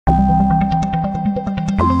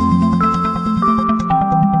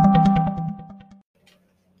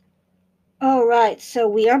right, so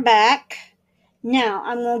we are back. Now,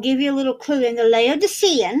 I'm going to give you a little clue. In the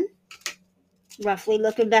Laodicean, roughly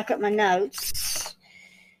looking back at my notes,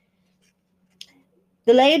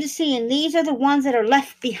 the Laodicean, these are the ones that are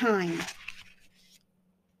left behind.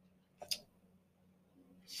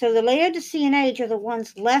 So the Laodicean age are the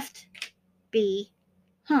ones left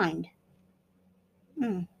behind.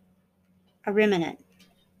 A remnant.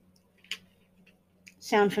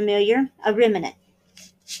 Sound familiar? A remnant.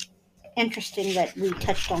 Interesting that we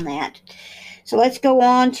touched on that. So let's go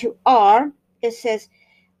on to R. It says,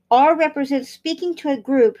 R represents speaking to a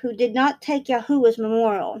group who did not take Yahuwah's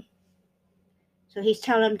memorial. So he's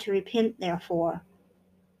telling them to repent, therefore,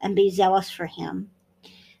 and be zealous for him.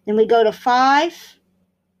 Then we go to 5,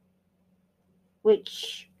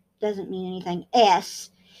 which doesn't mean anything. S.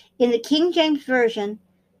 In the King James Version,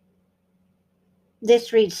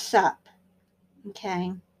 this reads sup.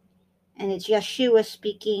 Okay. And it's Yeshua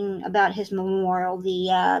speaking about his memorial,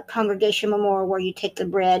 the congregation memorial where you take the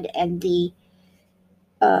bread and the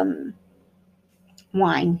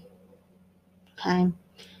wine. Okay.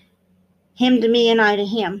 Him to me and I to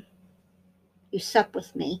him. You sup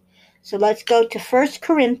with me. So let's go to 1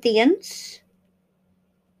 Corinthians,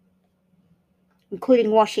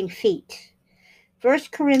 including washing feet. 1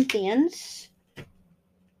 Corinthians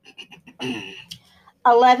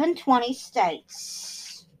 11:20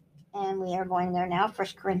 states, and we are going there now, 1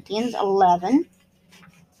 Corinthians 11.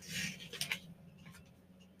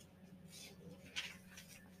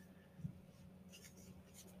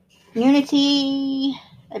 Unity,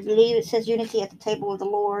 I believe it says unity at the table of the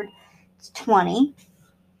Lord. It's 20.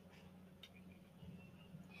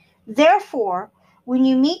 Therefore, when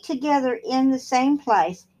you meet together in the same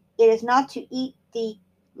place, it is not to eat the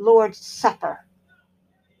Lord's Supper.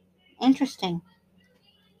 Interesting.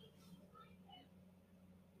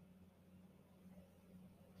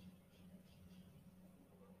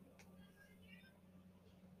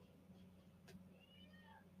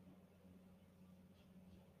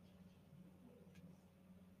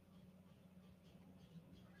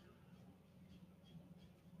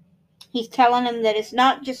 He's telling them that it's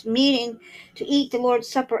not just meeting to eat the Lord's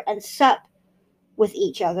Supper and sup with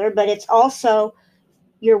each other, but it's also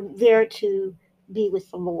you're there to be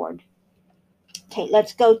with the Lord. Okay,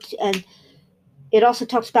 let's go to, and it also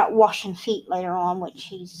talks about washing feet later on, which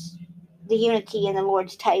he's the unity in the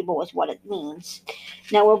Lord's table is what it means.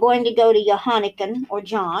 Now we're going to go to Johanneken or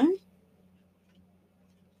John.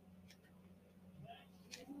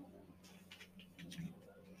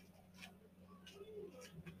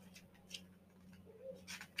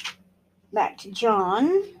 Back to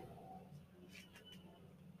John.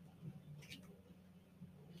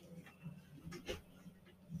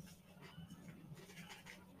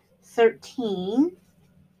 (13).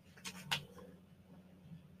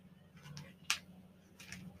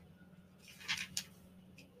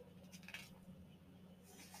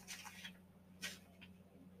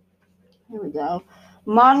 Here we go.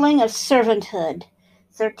 Modeling of servanthood.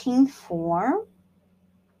 13:4.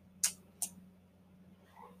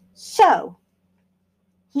 So,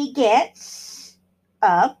 he gets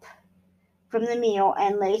up from the meal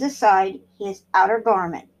and lays aside his outer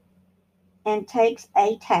garment and takes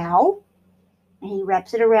a towel and he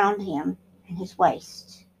wraps it around him and his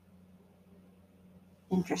waist.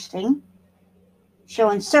 Interesting.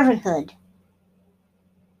 Showing servanthood.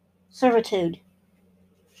 Servitude.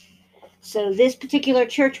 So this particular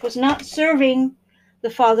church was not serving the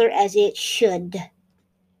Father as it should,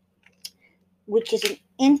 which is an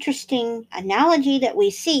interesting analogy that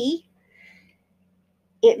we see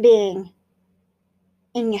it being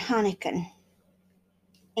in Johanneken.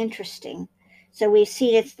 Interesting. So we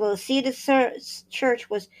see that the Laodicea church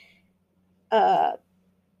was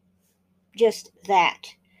just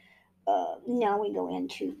that. Now we go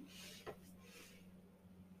into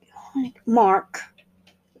Mark.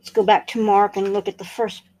 Let's go back to Mark and look at the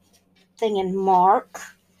first thing in Mark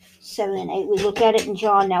 7 and 8. We look at it in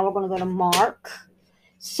John. Now we're going to go to Mark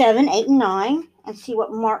 7, 8, and 9 and see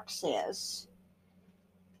what Mark says.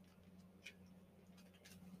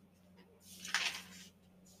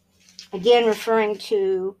 Again, referring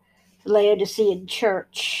to the Laodicean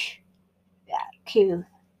church. Q.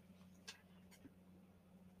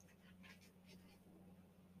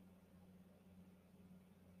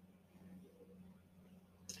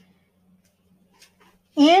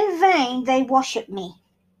 In vain they worship me,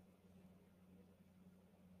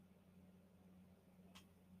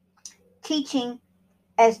 teaching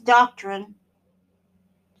as doctrine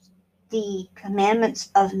the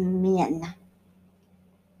commandments of men.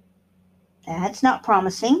 That's not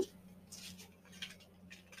promising.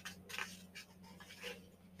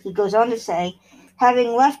 He goes on to say,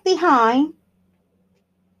 Having left behind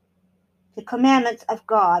the commandments of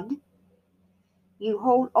God, you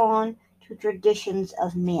hold on to traditions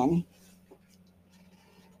of men.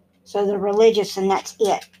 So they're religious, and that's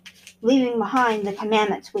it. Leaving behind the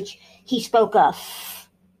commandments which he spoke of.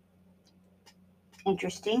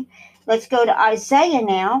 Interesting. Let's go to Isaiah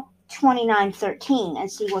now, 29:13,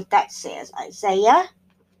 and see what that says. Isaiah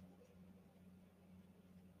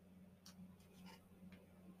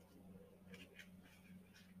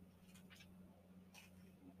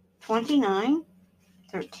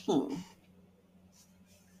 29:13.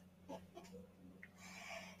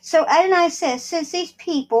 So Adonai says, since these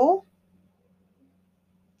people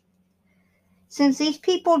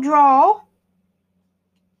draw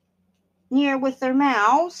near with their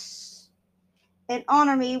mouths and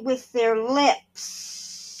honor me with their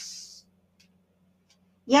lips,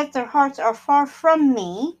 yet their hearts are far from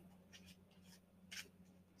me.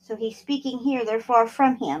 So he's speaking here, they're far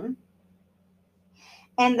from him.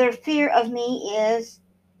 And their fear of me is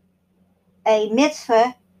a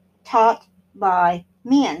mitzvah taught by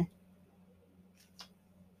men.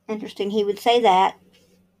 Interesting, he would say that.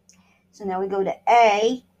 So now we go to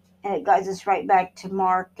A, and it guides us right back to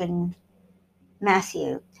Mark and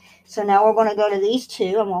Matthew. So now we're going to go to these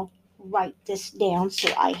two. I'm going to write this down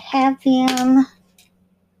so I have them.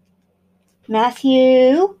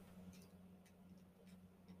 Matthew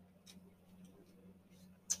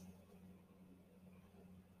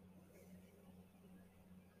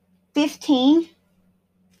 15,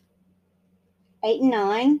 8 and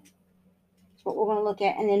 9. That's what we're going to look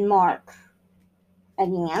at. And then Mark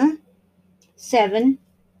again, 7,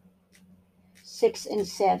 6, and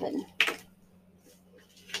 7.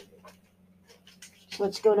 So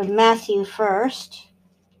let's go to Matthew first,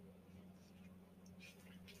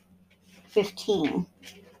 15.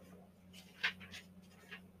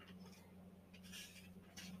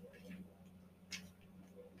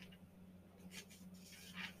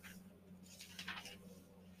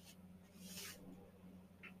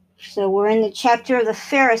 So we're in the chapter of the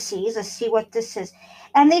Pharisees. Let's see what this is.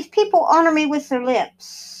 And these people honor me with their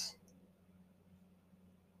lips.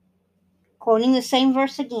 Quoting the same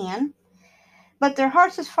verse again. But their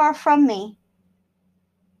hearts is far from me.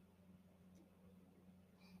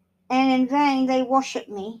 And in vain they worship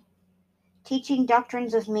me, teaching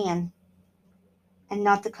doctrines of men, and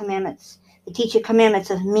not the commandments. They teach the commandments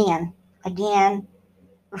of men. Again,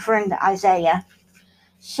 referring to Isaiah.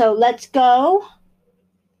 So let's go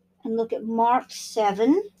and look at Mark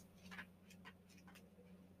 7.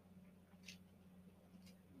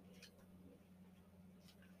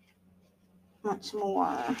 Once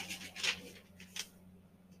more.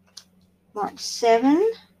 Mark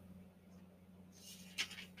 7,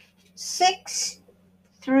 6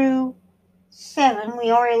 through 7.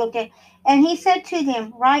 We already looked at. And he said to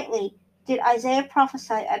them, rightly did Isaiah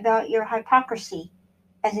prophesy about your hypocrisy,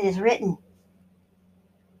 as it is written.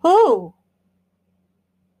 Who?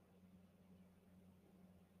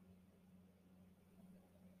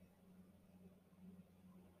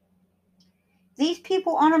 These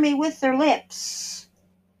people honor me with their lips,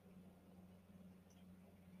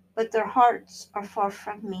 but their hearts are far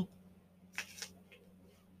from me.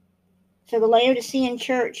 So the Laodicean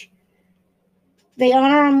church, they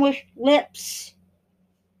honor him with lips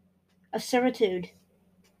of servitude,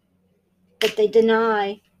 but they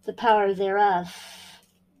deny the power thereof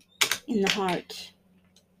in the heart.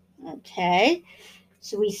 Okay,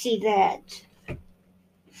 so we see that.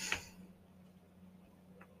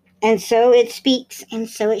 And so it speaks, and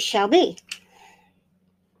so it shall be.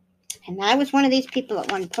 And I was one of these people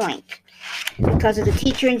at one point, because of the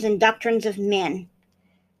teachings and doctrines of men.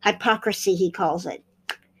 Hypocrisy, he calls it.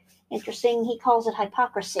 Interesting, he calls it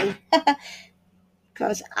hypocrisy,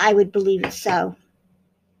 because I would believe it so.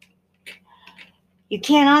 You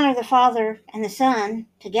can't honor the Father and the Son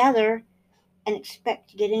together and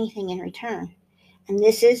expect to get anything in return. And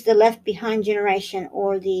this is the left behind generation,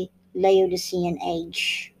 or the Laodicean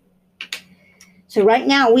age. So right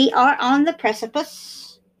now we are on the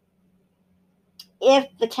precipice. If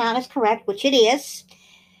the count is correct, which it is,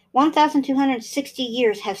 1,260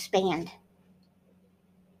 years have spanned,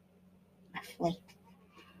 roughly,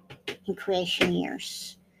 in creation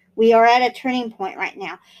years. We are at a turning point right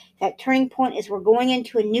now. That turning point is we're going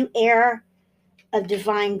into a new era of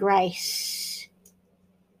divine grace.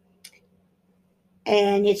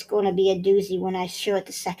 And it's going to be a doozy when I show it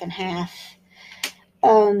the second half.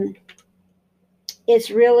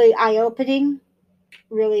 It's really eye-opening,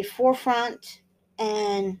 really forefront,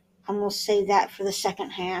 and I'm going to save that for the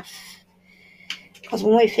second half. Because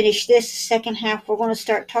when we finish this second half, we're going to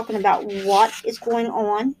start talking about what is going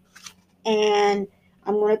on And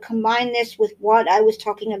I'm going to combine this with what I was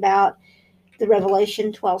talking about, the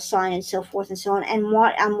Revelation 12 sign and so forth and so on, and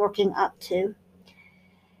what I'm working up to.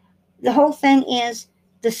 The whole thing is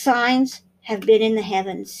the signs have been in the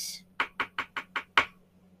heavens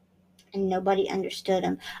and nobody understood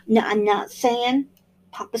them. No, I'm not saying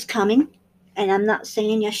Papa's coming, and I'm not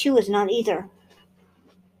saying Yeshua's not either.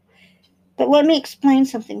 But let me explain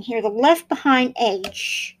something here. The left behind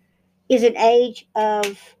age is an age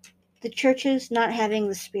of the churches not having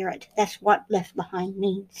the Spirit. That's what left behind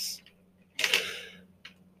means.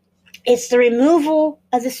 It's the removal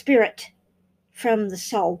of the Spirit from the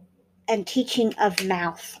soul and teaching of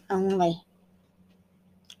mouth only.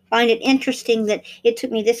 Find it interesting that it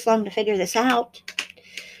took me this long to figure this out,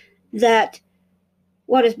 that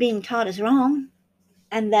what is being taught is wrong,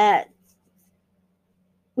 and that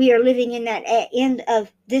we are living in that end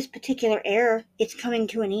of this particular era. It's coming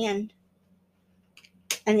to an end,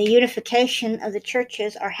 and the unification of the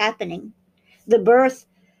churches are happening. The birth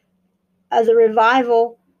of the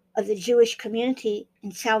revival of the Jewish community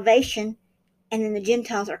and salvation, and then the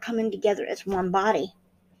Gentiles are coming together as one body,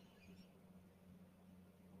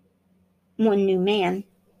 one new man.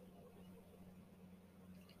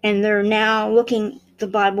 And they're now looking at the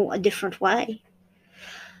Bible a different way.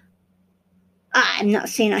 I'm not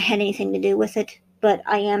saying I had anything to do with it, but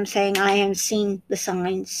I am saying I am seeing the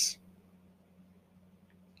signs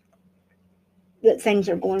that things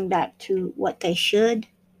are going back to what they should.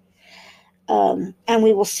 And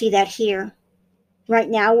we will see that here. Right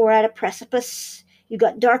now we're at a precipice. You've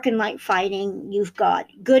got dark and light fighting, you've got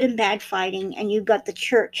good and bad fighting, and you've got the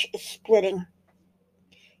church is splitting.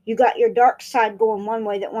 You got your dark side going one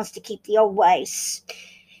way that wants to keep the old ways,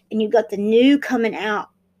 and you've got the new coming out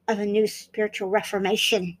of a new spiritual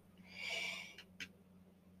reformation.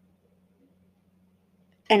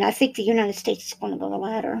 And I think the United States is going to go the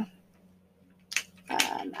latter.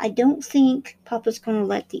 I don't think Papa's going to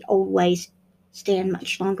let the old ways stand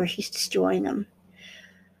much longer. He's destroying them.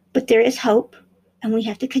 But there is hope, and we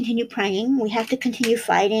have to continue praying. We have to continue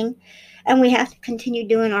fighting, and we have to continue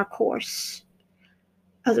doing our course.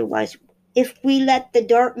 Otherwise, if we let the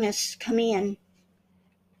darkness come in,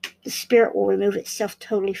 the Spirit will remove itself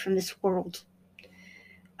totally from this world,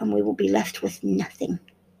 and we will be left with nothing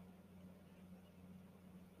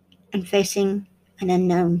and facing an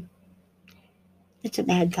unknown. It's a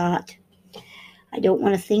bad thought. I don't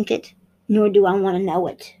want to think it, nor do I want to know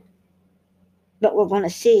it. But we're going to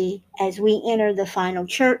see as we enter the final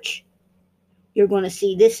church, you're going to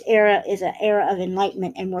see this era is an era of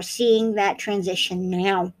enlightenment, and we're seeing that transition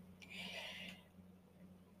now.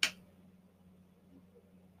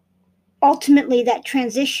 Ultimately, that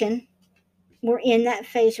transition, we're in that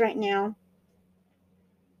phase right now.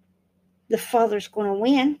 The Father's going to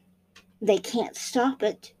win. They can't stop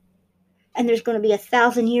it. And there's going to be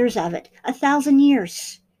 1,000 years of it. 1,000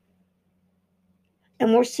 years.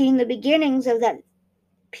 And we're seeing the beginnings of that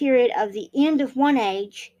period of the end of one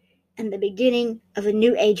age and the beginning of a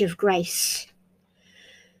new age of grace.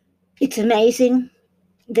 It's amazing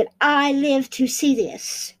that I live to see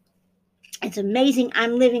this. It's amazing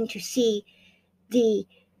I'm living to see the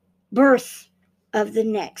birth of the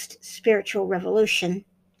next spiritual revolution.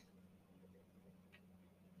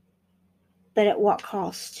 But at what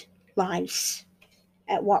cost? Lives.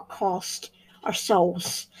 At what cost? Our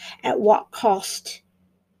souls. At what cost?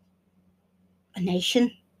 A nation.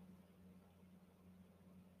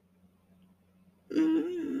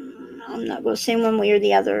 I'm not going to say one way or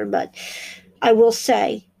the other, but I will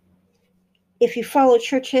say, if you follow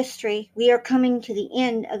church history, we are coming to the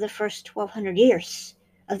end of the first 1,200 years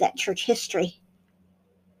of that church history.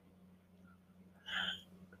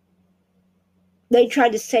 They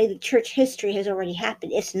tried to say that church history has already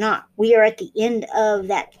happened. It's not. We are at the end of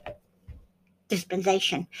that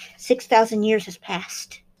dispensation. 6,000 years has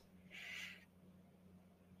passed.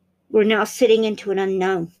 We're now sitting into an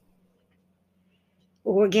unknown.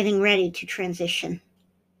 We're getting ready to transition.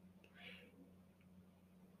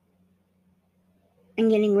 And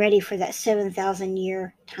getting ready for that 7,000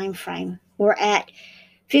 year time frame. We're at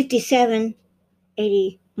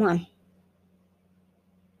 5781.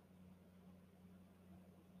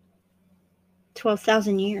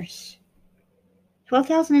 12,000 years.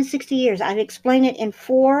 12,060 years. I've explained it in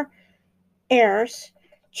 4 eras,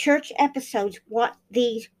 church episodes, what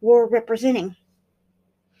these were representing.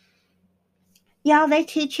 Yeah, they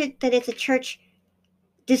teach it that it's a church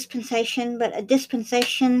dispensation, but a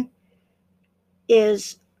dispensation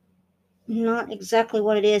is not exactly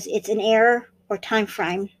what it is. It's an era or time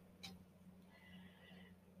frame.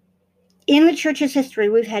 In the church's history,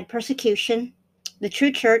 we've had persecution. The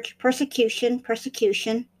true church, persecution.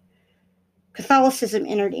 Catholicism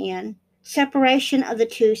entered in, separation of the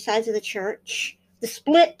two sides of the church, the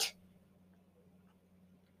split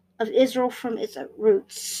of Israel from its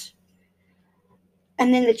roots.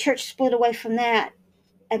 And then the church split away from that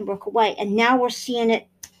and broke away. And now we're seeing it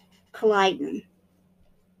colliding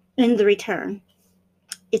in the return.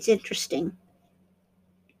 It's interesting.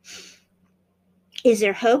 Is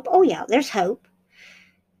there hope? Oh, yeah, there's hope.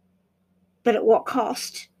 But at what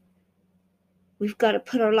cost? We've got to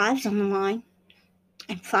put our lives on the line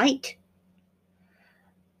and fight.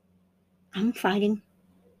 I'm fighting.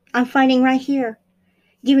 I'm fighting right here,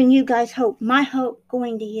 giving you guys hope. My hope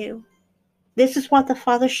going to you. This is what the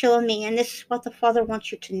Father's showing me, and this is what the Father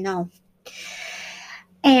wants you to know.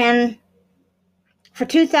 And for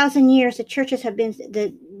 2,000 years,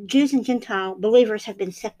 the Jews and Gentile believers have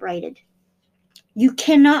been separated. You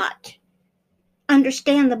cannot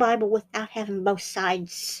understand the Bible without having both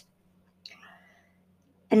sides.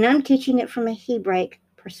 And I'm teaching it from a Hebraic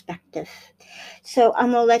perspective. So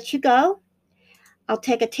I'm going to let you go. I'll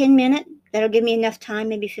take a 10-minute. That'll give me enough time,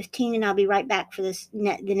 maybe 15, and I'll be right back for the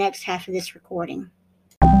next half of this recording.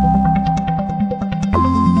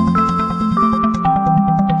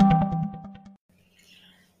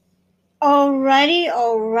 Alrighty.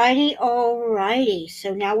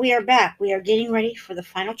 So now we are back. We are getting ready for the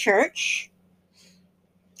final church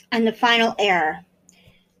and the final era.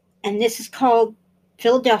 And this is called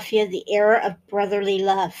Philadelphia, the Era of Brotherly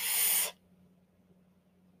Love.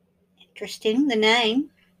 Interesting, the name.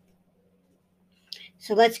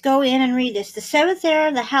 So let's go in and read this. The seventh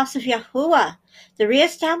era, the house of Yahuwah, the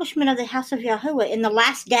reestablishment of the house of Yahuwah in the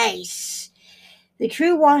last days, the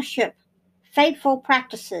true worship, faithful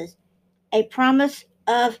practices, a promise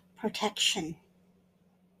of protection.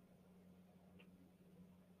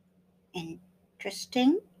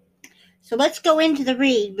 Interesting. So let's go into the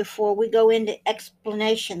read before we go into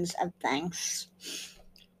explanations of things.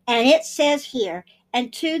 And it says here,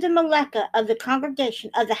 and to the Meleka of the congregation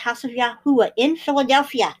of the house of Yahuwah in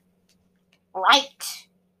Philadelphia, write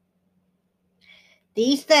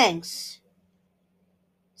these things,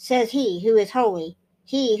 says he who is holy,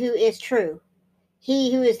 he who is true,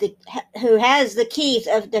 he who has the keys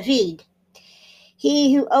of David,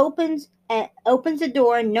 he who opens the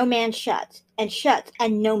door and no man shuts, and shuts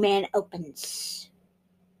and no man opens.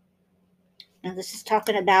 Now this is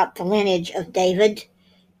talking about the lineage of David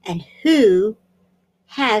and who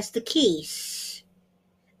has the keys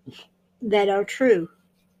that are true.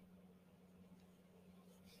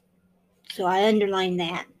 So I underline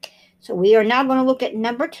that. So we are now going to look at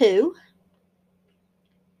number 2.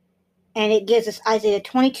 And it gives us Isaiah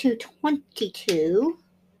 22:22.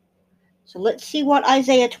 So let's see what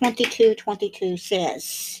Isaiah 22:22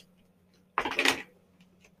 says.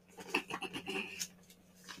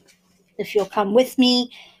 If you'll come with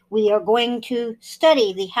me, we are going to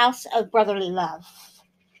study the house of brotherly love.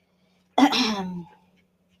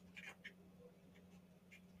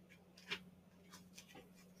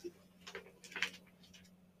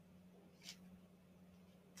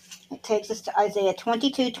 It takes us to Isaiah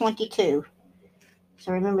 22:22.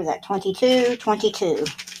 So remember that, 22:22.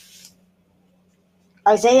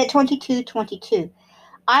 Isaiah 22:22.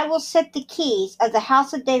 I will set the keys of the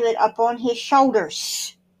house of David upon his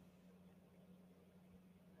shoulders.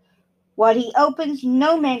 What he opens,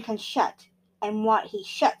 no man can shut, and what he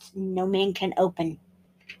shuts, no man can open.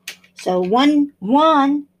 So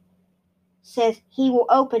one says he will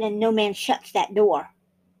open and no man shuts that door.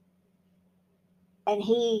 And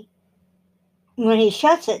when he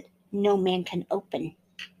shuts it, no man can open.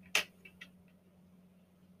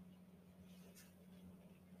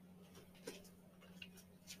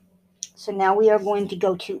 So now we are going to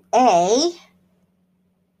go to A,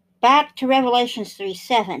 back to Revelations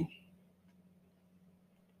 3:7.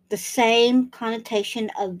 The same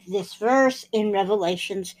connotation of this verse in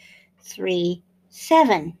Revelations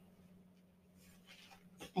 3:7.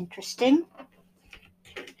 Interesting.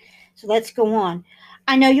 So let's go on.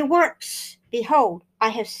 I know your works. Behold, I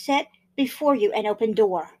have set before you an open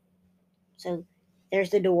door. So there's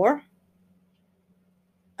the door.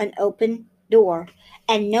 An open door.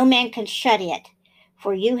 And no man can shut it.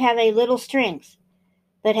 For you have a little strength,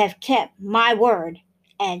 but have kept my word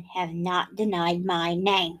and have not denied my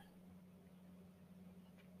name.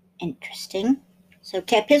 Interesting. So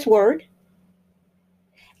kept his word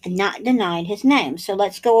and not denied his name. So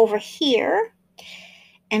let's go over here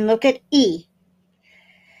and look at E.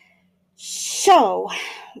 So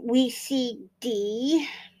we see D,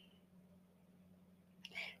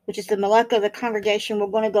 which is the Meleka of the congregation. We're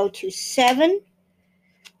going to go to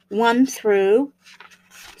 7:1 through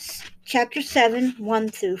chapter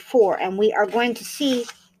 7:1 through 4, and we are going to see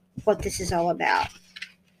what this is all about.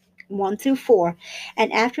 1 through 4.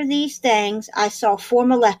 And after these things I saw 4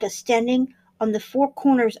 Malekas standing on the 4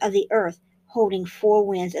 corners of the earth, holding 4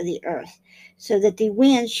 winds of the earth, so that the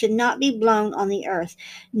winds should not be blown on the earth,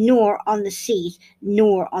 nor on the seas,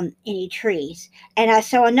 nor on any trees. And I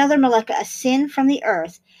saw another Maleka ascend from the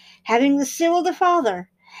earth, having the seal of the Father,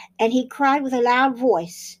 and he cried with a loud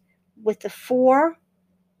voice with the 4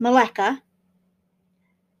 Maleka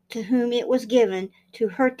to whom it was given to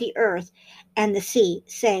hurt the earth and the sea,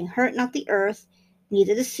 saying, Hurt not the earth,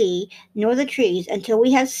 neither the sea, nor the trees, until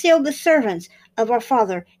we have sealed the servants of our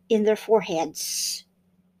Father in their foreheads.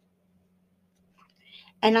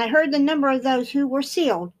 And I heard the number of those who were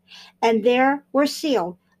sealed, and there were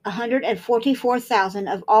sealed 144,000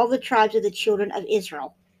 of all the tribes of the children of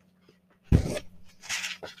Israel.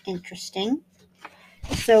 Interesting.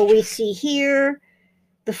 So we see here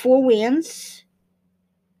the 4 winds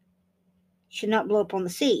should not blow upon the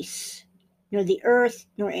seas, nor the earth,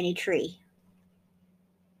 nor any tree.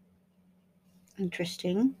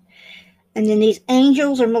 Interesting. And then these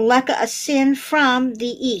angels or Maleka ascend from the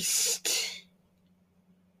east,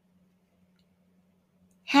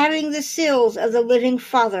 having the seals of the living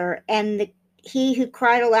Father, and he who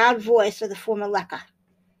cried a loud voice of the 4 Maleka,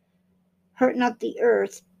 hurt not the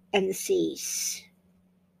earth and the seas.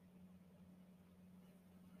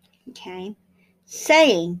 Okay.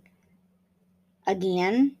 Saying,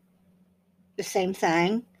 again, the same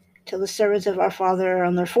thing, till the servants of our Father are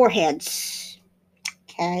on their foreheads.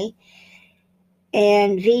 Okay.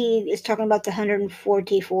 And V is talking about the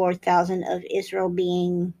 144,000 of Israel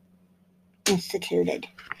being instituted.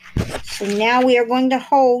 So now we are going to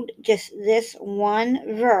hold just this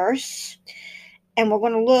one verse, and we're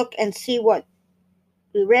going to look and see what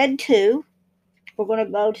we read to. We're going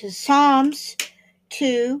to go to Psalms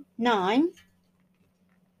 2:9.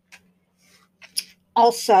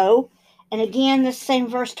 Also, and again, this same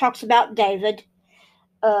verse talks about David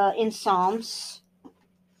in Psalms.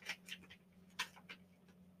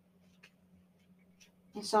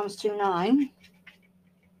 In Psalms 2:9.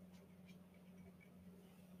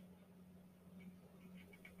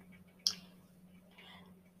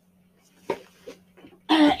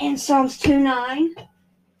 In Psalms 2:9.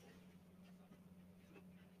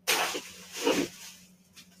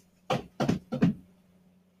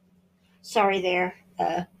 Sorry there.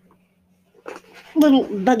 Little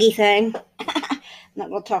buggy thing. I'm not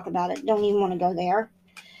going to talk about it. Don't even want to go there.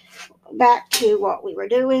 Back to what we were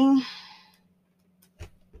doing.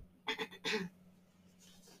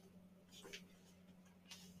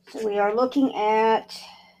 So we are looking at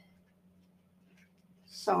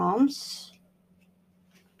Psalms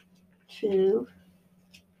 2.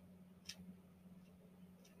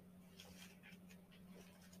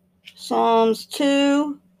 Psalms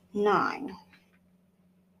 2:9.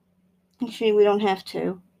 Actually, we don't have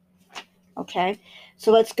to. Okay.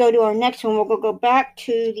 So let's go to our next one. We're going to go back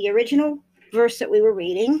to the original verse that we were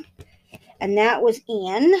reading. And that was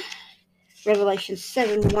in Revelation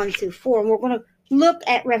 7:1 through 4. And we're going to look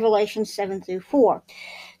at Revelation 7 through 4.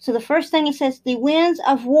 So the first thing it says, the winds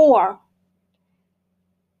of war.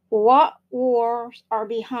 What wars are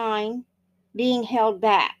behind being held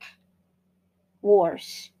back?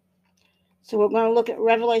 Wars. So we're going to look at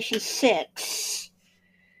Revelation 6.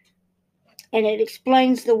 And it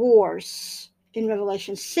explains the wars in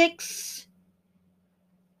Revelation 6,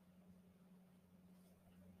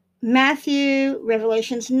 Matthew,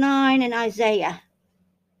 Revelations 9, and Isaiah.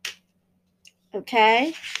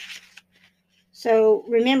 Okay? So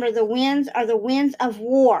remember, the winds are the winds of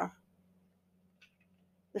war.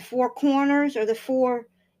 The 4 corners, or the 4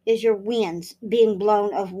 is your winds being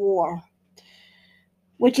blown of war.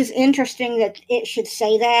 Which is interesting that it should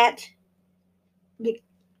say that.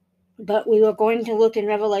 But we were going to look in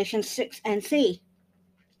Revelation 6 and see.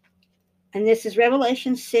 And this is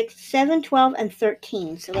Revelation 6, 7, 12, and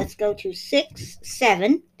 13. So let's go to 6,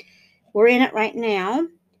 7. We're in it right now. It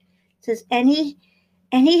says, And he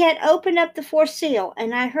had opened up the 4th seal,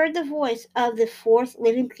 and I heard the voice of the 4th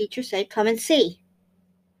living creature say, Come and see.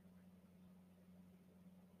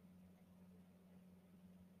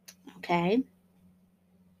 Okay.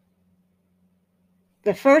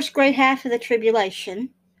 The first great half of the tribulation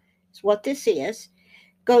is what this is.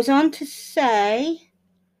 Goes on to say,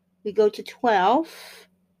 we go to 12,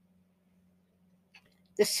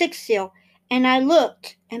 the 6th seal. And I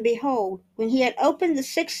looked, and behold, when he had opened the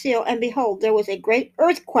 6th seal, and behold, there was a great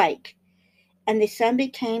earthquake, and the sun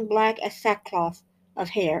became black as sackcloth of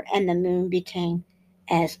hair, and the moon became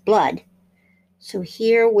as blood. So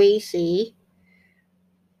here we see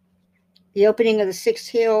the opening of the 6th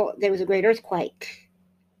seal. There was a great earthquake.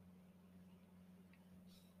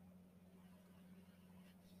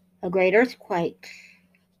 A great earthquake.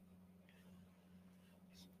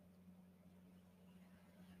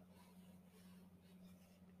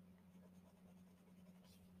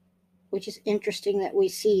 Which is interesting that we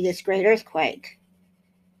see this great earthquake.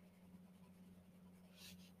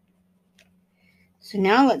 So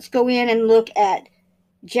now let's go in and look at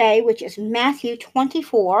J, which is Matthew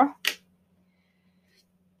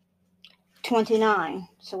 24:29.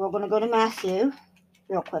 So we're going to go to Matthew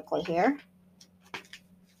real quickly here.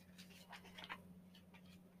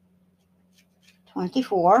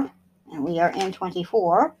 24, and we are in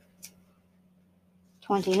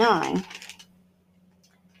 24:29. It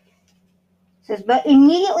says, but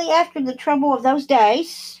immediately after the troubles of those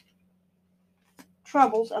days,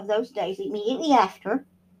 immediately after,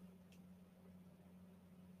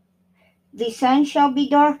 the sun shall be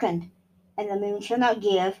darkened, and the moon shall not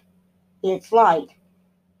give its light,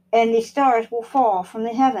 and the stars will fall from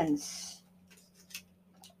the heavens,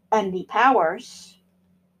 and the powers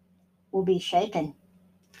will be shaken.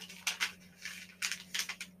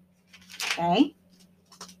 Okay?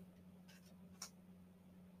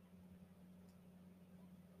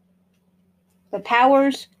 The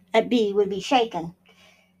powers at B would be shaken.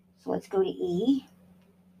 So let's go to E.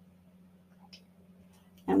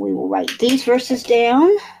 And we will write these verses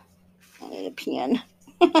down. I need a pen.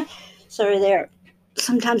 Sorry there.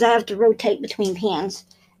 Sometimes I have to rotate between pens.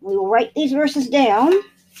 We will write these verses down.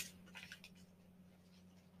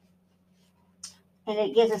 And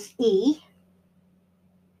it gives us E.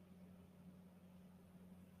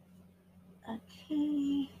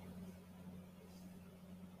 Okay.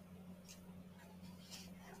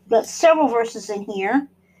 We've got several verses in here.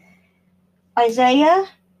 Isaiah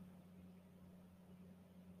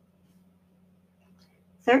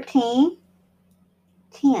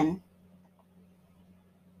 13:10.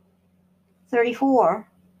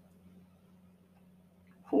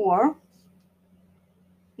 34:4.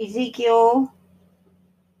 Ezekiel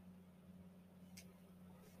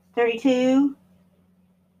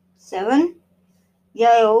 32:7.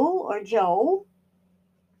 Joel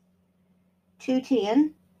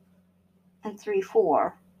 2:10 and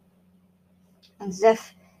 3:4. And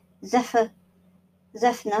Zephaniah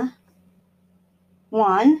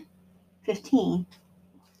 1:15.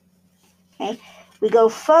 Okay, we go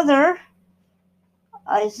further.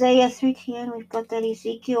 Isaiah 3:10. We've got that.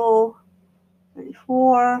 Ezekiel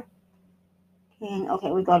 34. And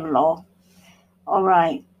okay, we got it all. All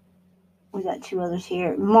right, we got two others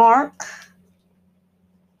here. Mark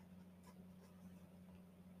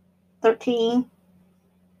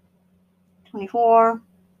 13:24,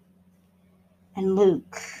 and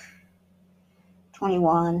Luke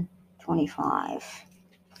 21:25.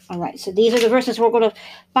 All right, so these are the verses we're going to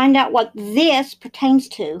find out what this pertains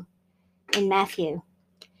to in Matthew.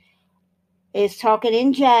 It's talking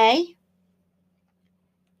in J.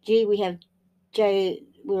 G, we have J.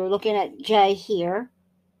 We were looking at J here.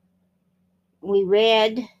 We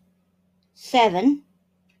read 7,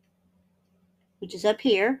 which is up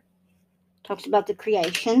here. Talks about the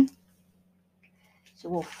creation. So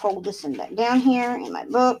we'll fold this in back down here in my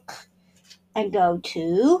book and go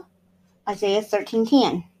to Isaiah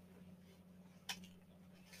 13:10.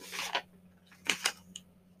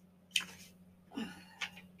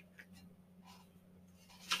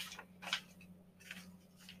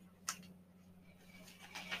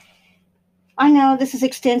 I know this is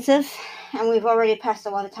extensive and we've already passed a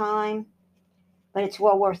lot of time, but it's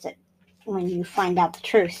well worth it when you find out the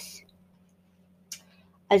truth.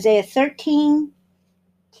 Isaiah 13:10.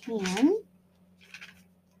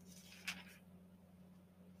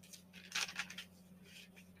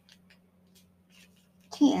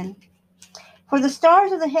 For the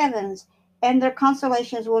stars of the heavens and their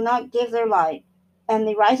constellations will not give their light, and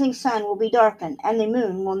the rising sun will be darkened, and the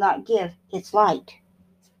moon will not give its light.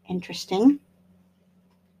 Interesting.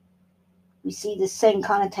 We see the same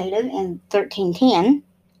connotative in 13:10.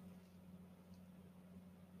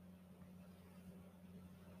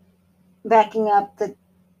 Backing up that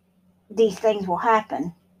these things will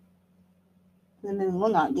happen. The moon will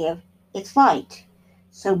not give its light.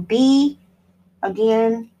 So B,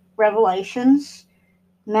 again, Revelations,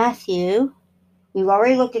 Matthew. We've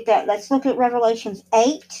already looked at that. Let's look at Revelations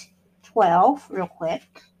 8:12 real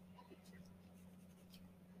quick.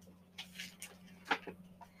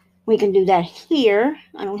 We can do that here.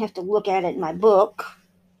 I don't have to look at it in my book.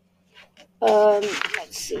 Let's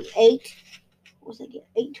see. 8. What was it?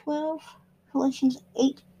 8:12? Revelations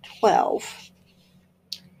 8:12.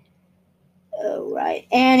 All right.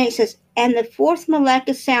 And it says, and the fourth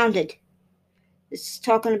Malacca sounded. This is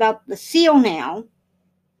talking about the seal now.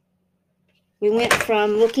 We went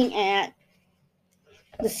from looking at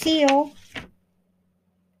the seal,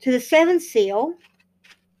 to the seventh seal,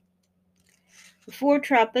 the four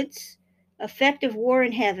trumpets, effect of war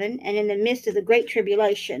in heaven and in the midst of the great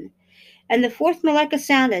tribulation. And the fourth Melech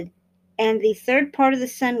sounded, and the third part of the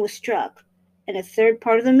sun was struck, and a third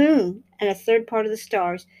part of the moon, and a third part of the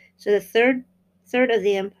stars. So the third of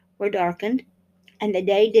them were darkened, and the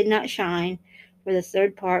day did not shine, for the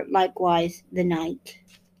third part likewise the night.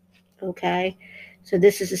 Okay, so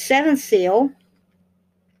this is the seventh seal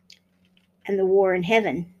and the war in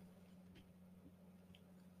heaven.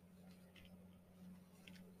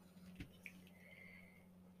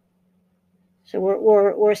 So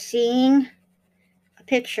we're seeing a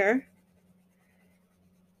picture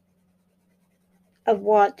of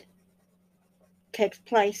what takes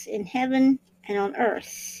place in heaven and on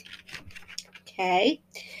earth. Okay,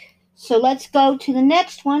 so let's go to the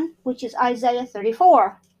next one, which is Isaiah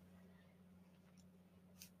 34.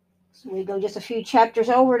 So we go just a few chapters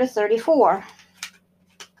over to 34.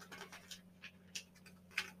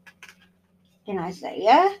 In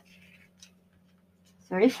Isaiah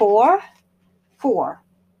 34, 4.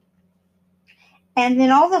 And then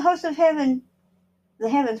all the hosts of heaven, the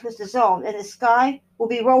heavens was dissolved, and the sky will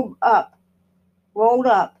be rolled up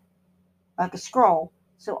like a scroll.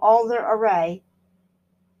 So all their array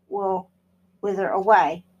will wither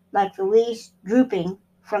away, like the leaves drooping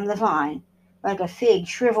from the vine, like a fig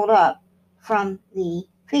shriveled up from the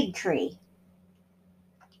fig tree.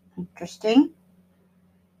 Interesting.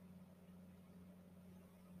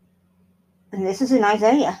 And this is in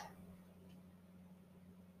Isaiah.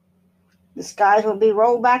 The skies will be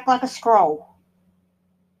rolled back like a scroll,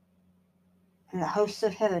 and the hosts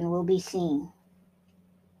of heaven will be seen.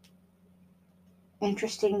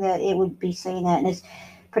 Interesting that it would be saying that. And it's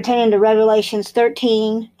pertaining to Revelations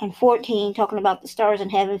 13 and 14, talking about the stars in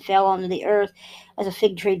heaven fell onto the earth as a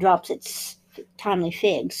fig tree drops its timely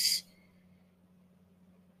figs.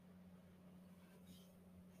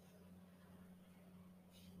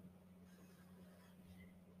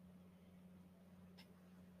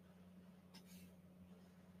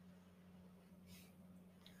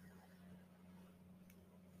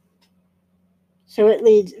 So it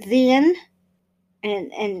leads then,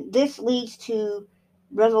 and this leads to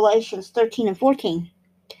Revelations 13 and 14,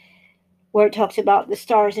 where it talks about the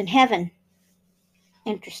stars in heaven.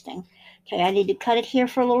 Interesting. Okay, I need to cut it here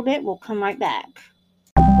for a little bit. We'll come right back.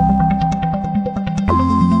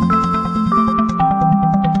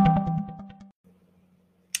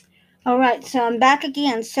 All right, so I'm back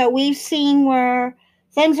again. So we've seen where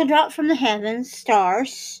things will drop from the heavens,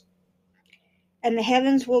 stars, and the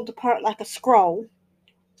heavens will depart like a scroll.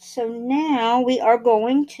 So now we are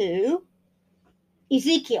going to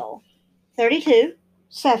Ezekiel 32,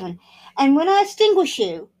 7. And when I extinguish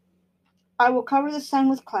you, I will cover the sun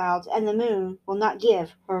with clouds, and the moon will not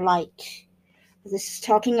give her light. This is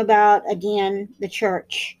talking about, again, the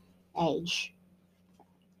church age.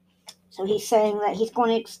 So he's saying that he's going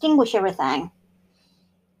to extinguish everything.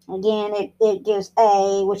 Again, it gives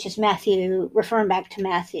A, which is Matthew, referring back to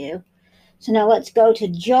Matthew. So now let's go to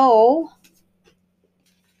Joel,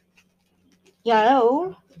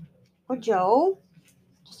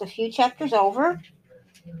 just a few chapters over,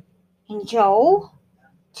 in Joel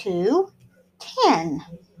 2:10.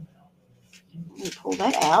 Let me pull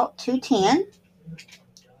that out, 2:10.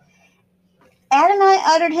 Adonai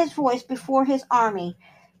uttered his voice before his army,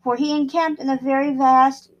 for he encamped in the very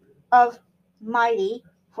vast of mighty,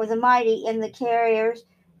 for the mighty in the carriers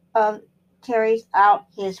carries out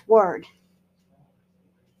his word.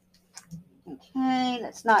 Okay,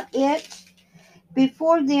 that's not it.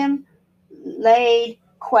 Before them laid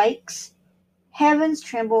quakes, heavens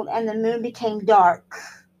trembled, and the moon became dark.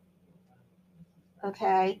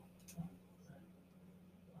 Okay.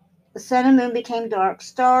 The sun and moon became dark.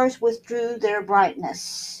 Stars withdrew their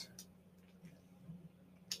brightness.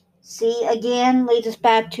 See, again, leads us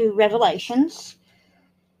back to Revelations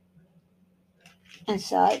and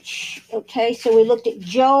such. Okay, so we looked at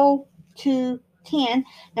Joel 2:10.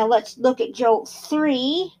 Now let's look at Joel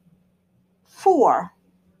 3:4.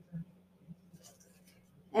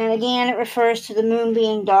 And again, it refers to the moon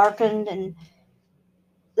being darkened and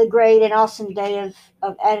the great and awesome day of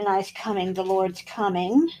Adonai's coming, the Lord's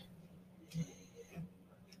coming.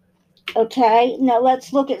 Okay, now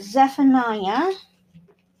let's look at Zephaniah.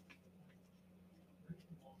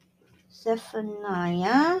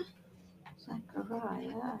 Zechariah,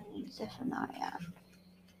 I need Zephaniah.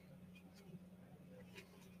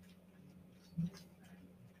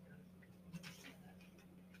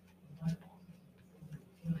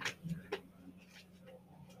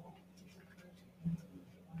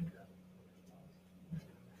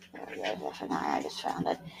 There we Zephaniah, I just found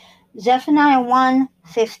it. Zephaniah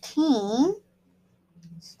 1:15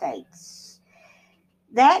 states,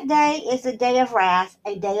 "That day is a day of wrath,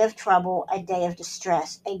 a day of trouble, a day of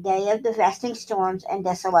distress, a day of devastating storms and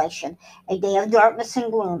desolation, a day of darkness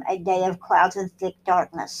and gloom, a day of clouds and thick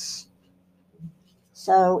darkness."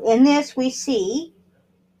 So in this we see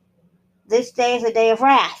this day is a day of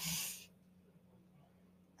wrath,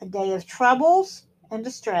 a day of troubles and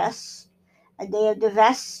distress, a day of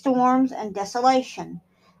devastating storms and desolation,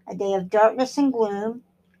 a day of darkness and gloom,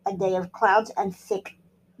 a day of clouds and thick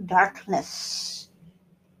darkness.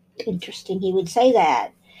 Interesting, he would say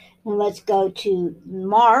that. And let's go to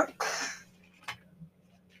Mark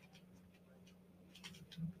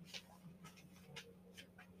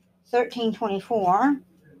 13:24.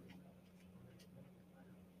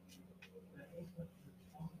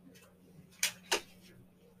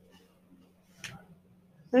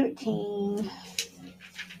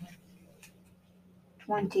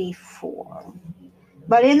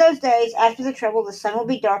 "But in those days after the trouble, the sun will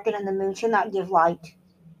be darkened and the moon shall not give light."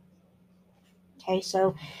 Okay,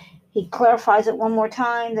 so he clarifies it one more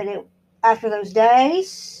time that after those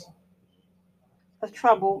days of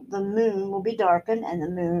trouble, the moon will be darkened and the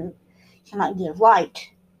moon shall not give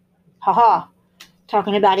light. Ha.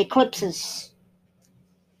 Talking about eclipses.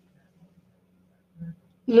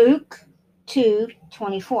 Luke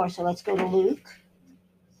 2:24. So let's go to Luke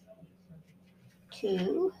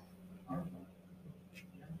 2.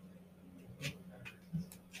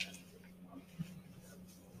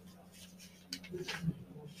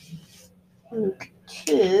 Luke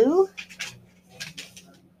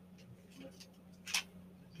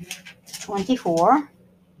 2:24.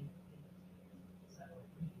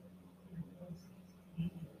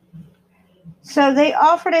 "So they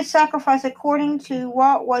offered a sacrifice according to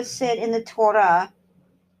what was said in the Torah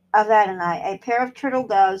of Adonai, a pair of turtle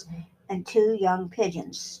doves and 2 young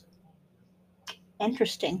pigeons."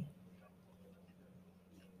 Interesting.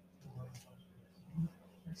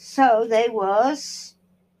 So they was,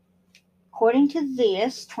 according to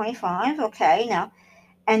this, 25, okay, now,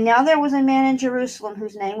 "And now there was a man in Jerusalem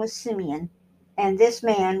whose name was Simeon, and this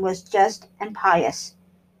man was just and pious,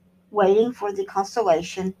 waiting for the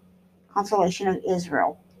consolation of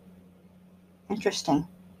Israel." Interesting.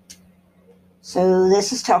 So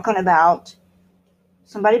this is talking about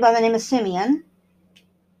somebody by the name of Simeon,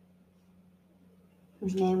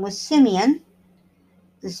 whose name was Simeon.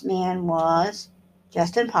 This man was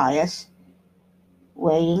just and pious,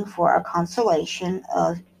 waiting for a consolation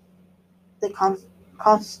of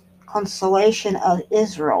consolation of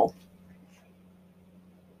Israel.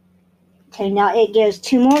 Okay, now it gives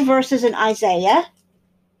 2 more verses in Isaiah,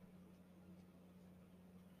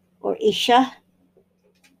 or Isha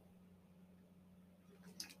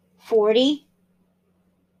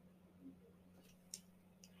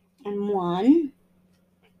 40:1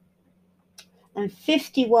 and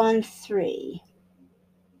 51:3.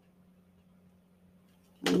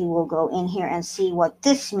 We will go in here and see what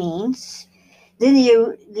this means. "Then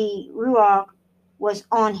the Ruach was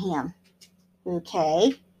on him."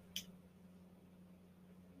 Okay.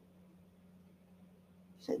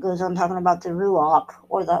 So it goes on talking about the Ruach,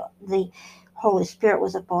 or the Holy Spirit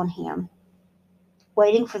was upon him,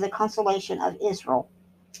 waiting for the consolation of Israel.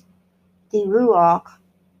 The Ruach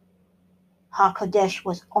HaKodesh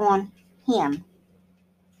was on him.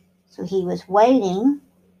 So he was waiting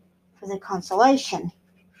for the consolation.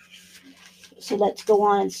 So let's go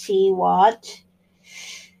on and see what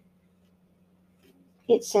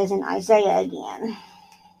it says in Isaiah again.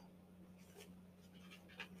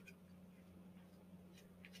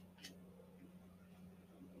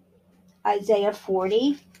 Isaiah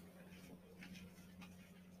 40.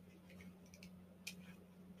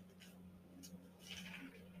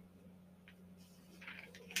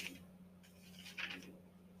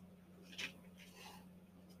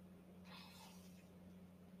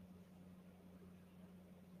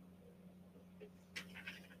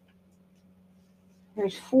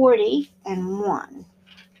 There's 40:1.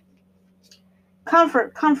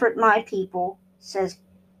 "Comfort, comfort my people, says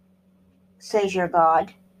your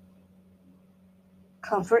God."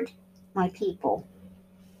 Comfort my people.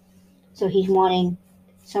 So he's wanting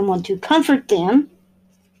someone to comfort them.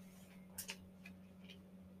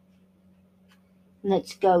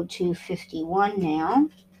 Let's go to 51 now.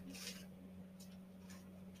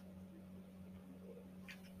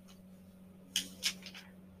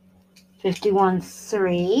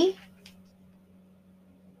 "51:3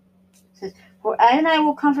 says, For Adonai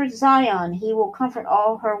will comfort Zion. He will comfort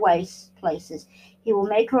all her waste places. He will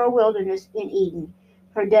make her a wilderness in Eden,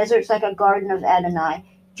 her deserts like a garden of Adonai.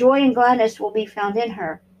 Joy and gladness will be found in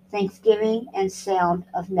her. thanksgiving, and sound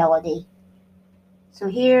of melody. So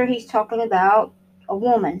here he's talking about a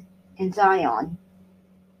woman in Zion.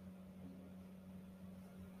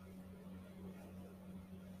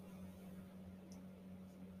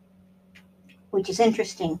 Which is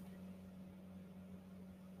interesting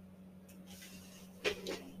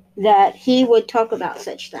that he would talk about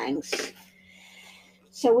such things.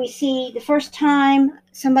 So we see the first time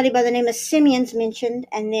somebody by the name of Simeon's mentioned,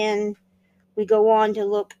 and then we go on to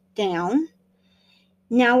look down.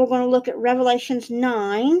 Now we're going to look at Revelations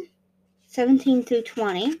 9, 17 through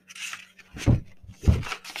 20,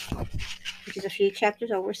 which is a few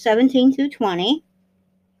chapters over, 17 through 20.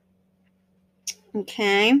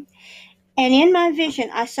 Okay. And in my vision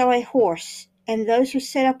I saw a horse, and those who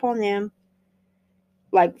sat up on them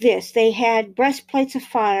like this. They had breastplates of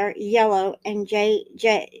fire, yellow, and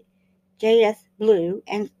jadeite blue,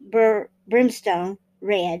 and brimstone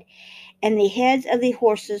red. And the heads of the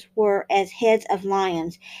horses were as heads of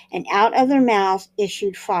lions, and out of their mouths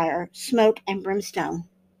issued fire, smoke, and brimstone.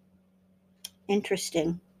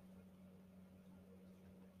 Interesting.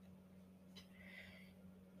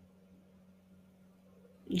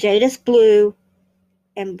 Jadeite blue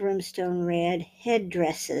and brimstone red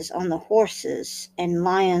headdresses on the horses, and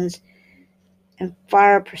lions, and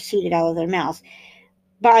fire proceeded out of their mouths.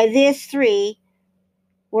 By this three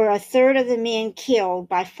were a third of the men killed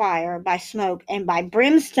by fire, by smoke, and by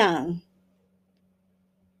brimstone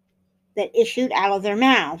that issued out of their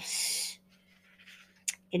mouths.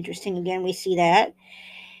 Interesting again, we see that.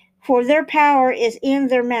 For their power is in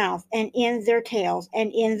their mouth and in their tails,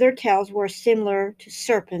 and in their tails were similar to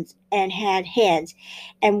serpents and had heads,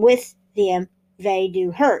 and with them they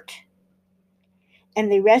do hurt.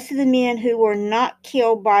 And the rest of the men who were not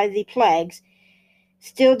killed by the plagues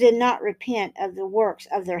still did not repent of the works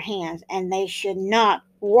of their hands, and they should not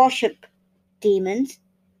worship demons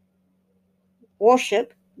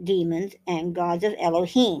and gods of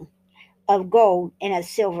Elohim, of gold and of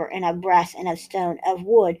silver and of brass and of stone, of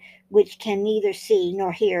wood, which can neither see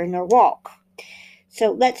nor hear nor walk.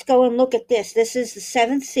 So let's go and look at this. This is the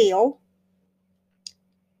seventh seal,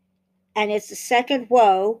 and it's the second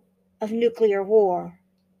woe of nuclear war.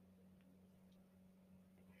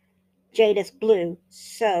 Jadeite blue.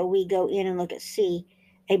 So we go in and look at C.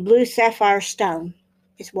 A blue sapphire stone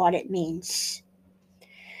is what it means.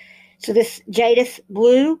 So this Jadeite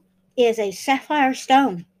blue is a sapphire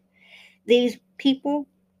stone. These people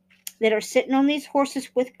that are sitting on these horses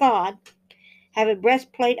with God have a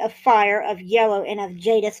breastplate of fire of yellow and of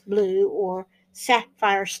jadeite blue or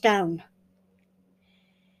sapphire stone.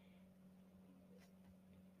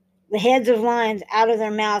 The heads of lions out of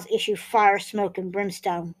their mouths issue fire, smoke, and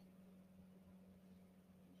brimstone.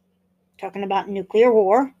 Talking about nuclear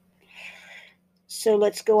war. So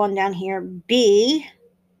let's go on down here. B,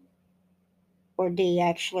 or D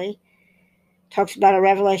actually, talks about a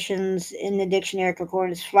Revelations in the dictionary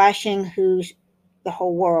concordance, flashing who's the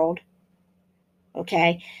whole world.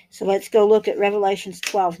 Okay, so let's go look at Revelations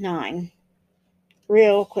 12:9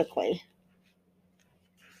 real quickly.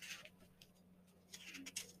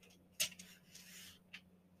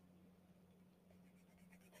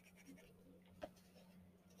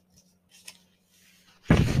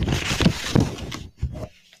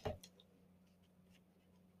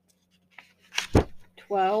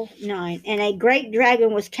 And a great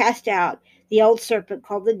dragon was cast out, the old serpent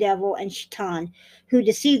called the devil and Shaitan, who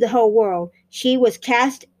deceived the whole world. She was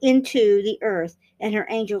cast into the earth, and her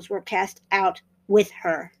angels were cast out with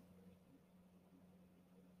her.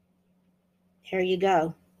 There you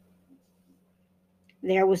go.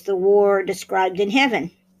 There was the war described in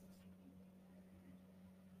heaven.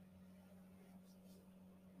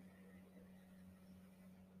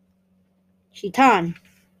 Shaitan.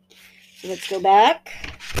 So let's go back.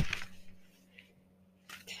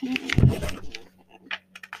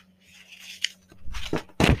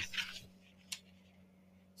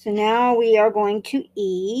 So now we are going to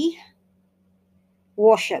E,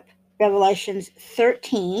 worship. Revelations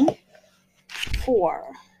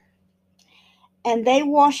 13:4. And they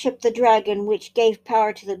worshipped the dragon which gave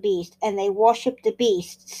power to the beast, and they worshipped the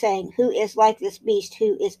beast, saying, Who is like this beast,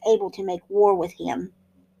 who is able to make war with him?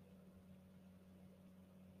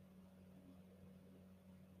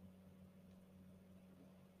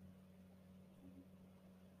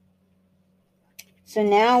 So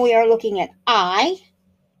now we are looking at I,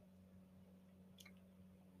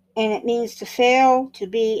 and it means to fail, to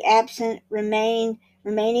be absent, remaining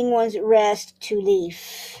one's rest, to leave.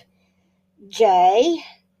 J,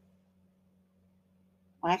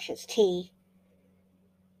 well, actually it's T,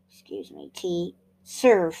 T,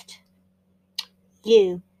 served.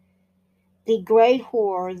 U, the great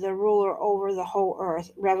whore, the ruler over the whole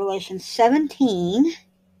earth. Revelation 17,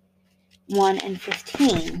 1 and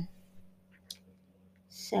 15.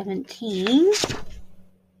 17,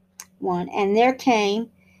 1. And there came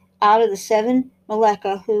out of the seven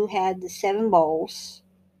Meleka who had the seven bowls.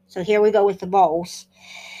 So here we go with the bowls.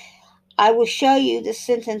 I will show you the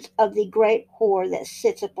sentence of the great whore that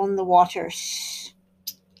sits upon the waters.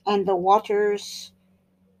 And the waters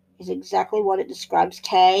is exactly what it describes.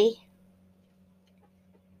 K.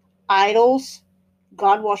 Idols,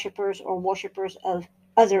 God worshippers, or worshippers of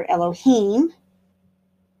other Elohim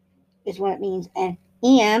is what it means. And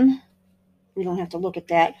M, we don't have to look at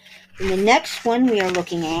that. And the next one we are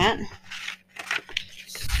looking at,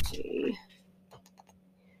 let's see,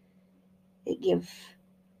 it gives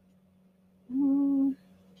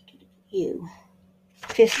you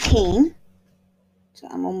 15. So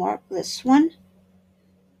I'm going to mark this one.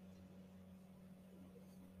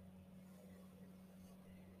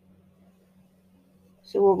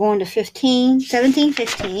 So we're going to 17,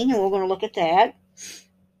 15, and we're going to look at that.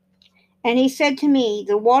 And he said to me,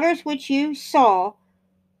 the waters which you saw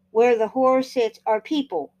where the whore sits are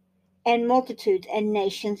people and multitudes and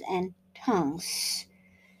nations and tongues.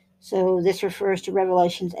 So this refers to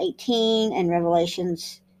Revelations 18 and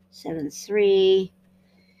Revelations 7:3,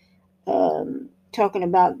 talking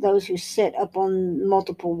about those who sit upon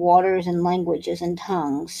multiple waters and languages and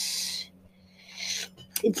tongues.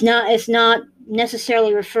 It's not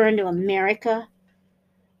necessarily referring to America,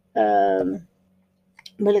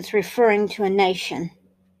 but it's referring to a nation,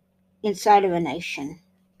 inside of a nation.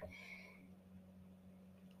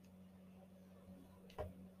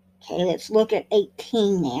 Okay, let's look at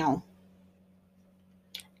 18 now.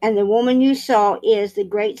 And the woman you saw is the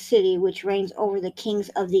great city which reigns over the kings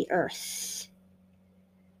of the earth.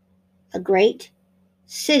 A great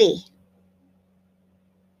city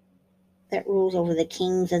that rules over the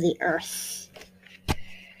kings of the earth.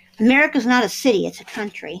 America's not a city, it's a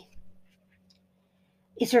country.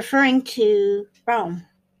 It's referring to Rome.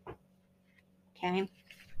 Okay,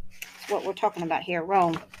 that's what we're talking about here,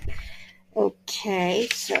 Rome. Okay,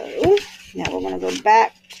 so now we're going to go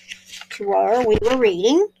back to where we were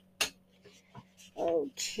reading.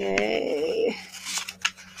 Okay,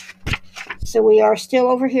 so we are still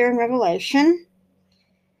over here in Revelation,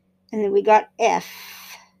 and then we got F.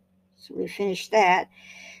 So we finished that.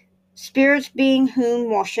 Spirits being whom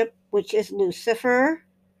worship, which is Lucifer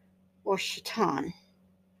or Shaitan.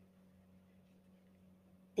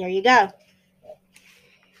 There you go.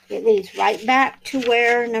 It leads right back to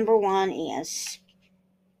where number 1 is.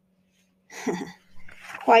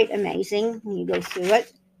 Quite amazing when you go through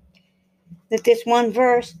it, that this one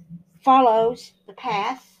verse follows the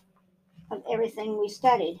path of everything we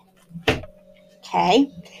studied.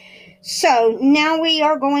 Okay, so now we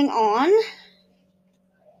are going on.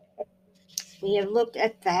 We have looked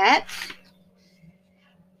at that.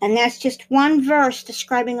 And that's just one verse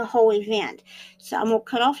describing a whole event. So I'm going to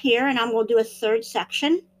cut off here and I'm going to do a third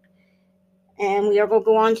section. And we are going to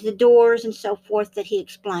go on to the doors and so forth that he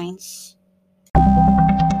explains.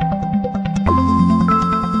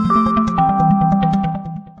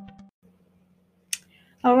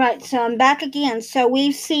 All right, so I'm back again. So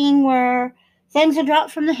we've seen where things are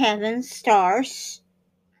dropped from the heavens, stars,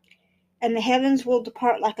 and the heavens will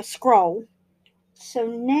depart like a scroll. So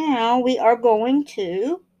now we are going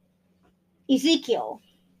to Ezekiel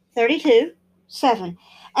 32:7.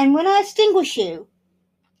 And when I extinguish you,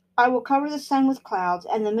 I will cover the sun with clouds,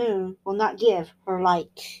 and the moon will not give her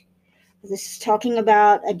light. This is talking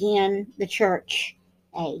about, again, the church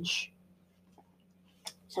age.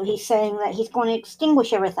 So he's saying that he's going to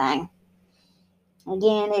extinguish everything.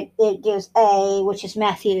 Again, it gives A, which is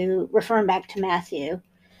Matthew, referring back to Matthew.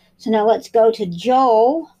 So now let's go to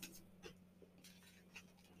Joel,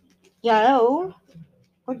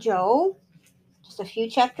 just a few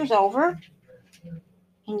chapters over,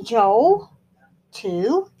 in Joel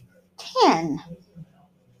 2:10.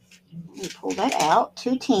 Let me pull that out,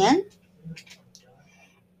 2:10.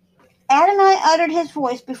 Adonai uttered his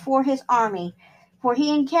voice before his army, for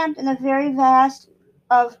he encamped in the very vast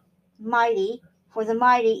of mighty, for the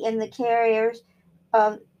mighty in the carriers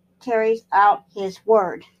carries out his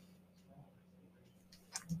word.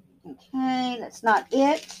 Okay, that's not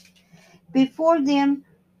it. Before them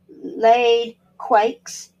laid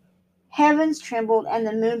quakes, heavens trembled, and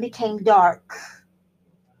the moon became dark.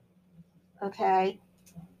 Okay.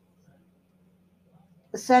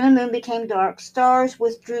 The sun and moon became dark. Stars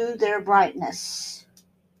withdrew their brightness.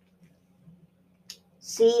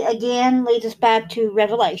 See, again, leads us back to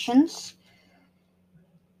Revelations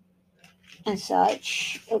and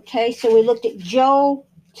such. Okay, so we looked at Joel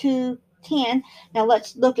 2 10. Now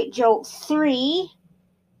let's look at Joel 3,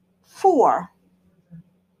 4.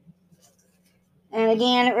 And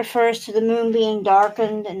again, it refers to the moon being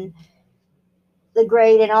darkened and the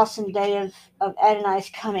great and awesome day of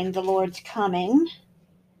Adonai's coming, the Lord's coming.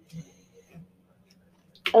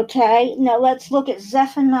 Okay, now let's look at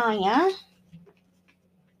Zephaniah.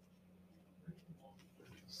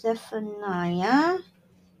 Zechariah.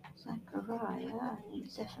 I need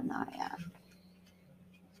Zephaniah.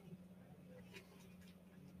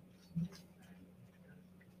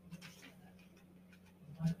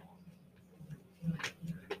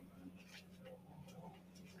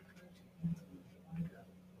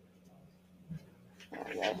 There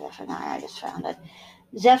we go, Zephaniah. I just found it.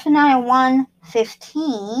 Zephaniah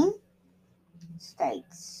 1:15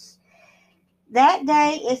 states, "That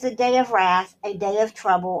day is a day of wrath, a day of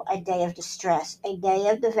trouble, a day of distress, a day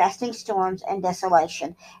of devastating storms and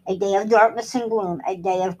desolation, a day of darkness and gloom, a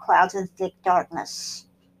day of clouds and thick darkness."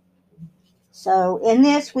 So in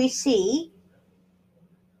this we see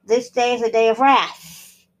this day is a day of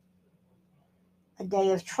wrath, a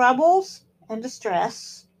day of troubles and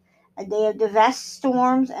distress, a day of devastating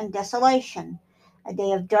storms and desolation, a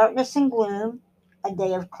day of darkness and gloom, a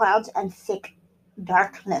day of clouds and thick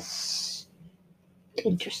darkness.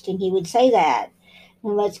 Interesting, he would say that.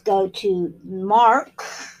 And let's go to Mark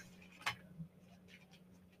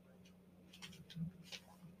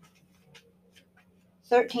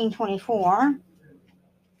 13:24.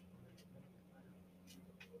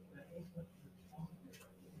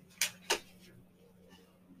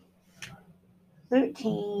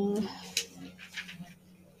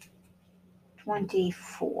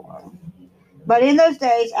 But in those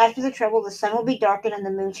days, after the trouble, the sun will be darkened and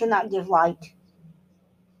the moon shall not give light.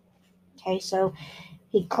 Okay, so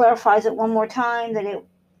he clarifies it one more time that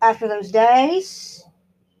after those days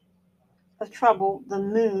of trouble, the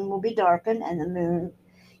moon will be darkened and the moon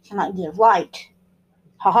shall not give light.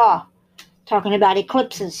 Haha, talking about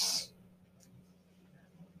eclipses.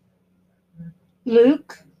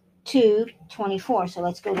 Luke 2:24. So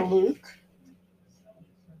let's go to Luke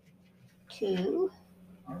 2.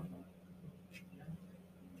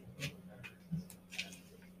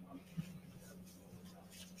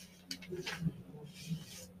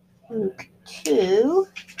 Luke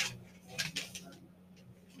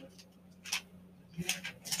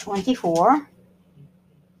 2:24.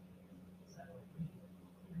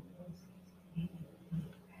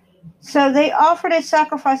 So they offered a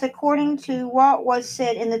sacrifice according to what was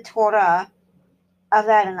said in the Torah of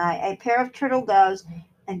Adonai, a pair of turtle doves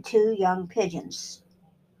and 2 young pigeons.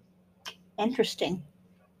 Interesting.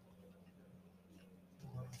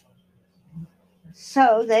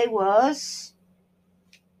 So they was,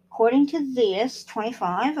 according to this,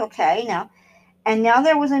 25, okay, now, and now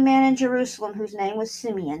there was a man in Jerusalem whose name was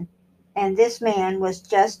Simeon, and this man was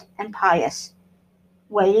just and pious,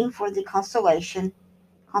 waiting for the consolation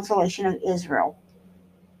of Israel.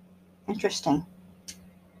 Interesting.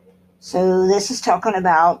 So this is talking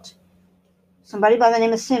about somebody by the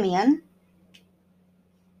name of Simeon,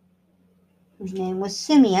 whose name was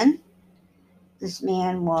Simeon. This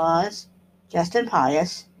man was just and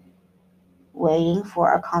pious, waiting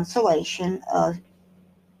for a consolation of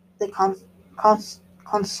the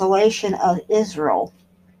consolation of Israel.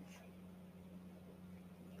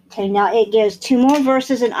 Okay, now it gives 2 more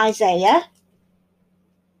verses in Isaiah,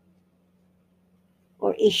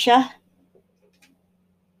 or Isha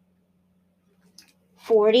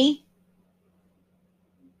 40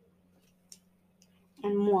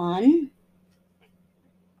 and 1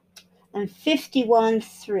 and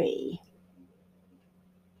 51:3.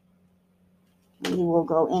 We will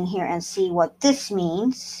go in here and see what this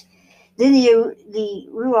means. Then the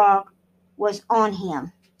Ruach was on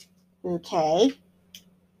him. Okay.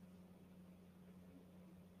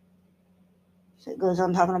 So it goes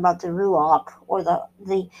on talking about the Ruach, or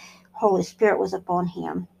the Holy Spirit was upon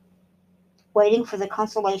him, waiting for the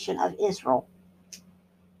consolation of Israel.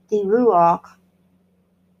 The Ruach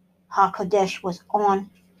HaKodesh was on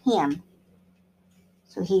him.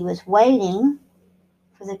 So he was waiting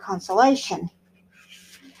for the consolation.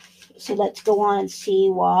 So let's go on and see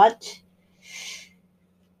what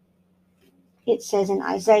it says in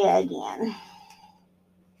Isaiah again.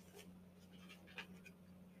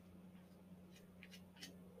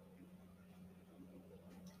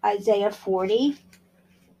 Isaiah 40.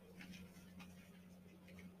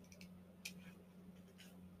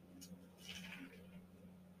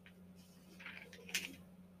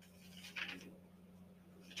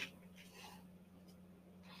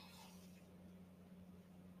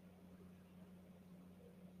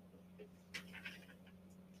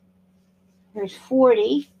 There's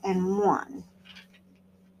 40:1.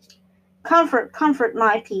 Comfort, comfort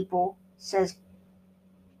my people, says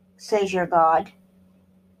your God.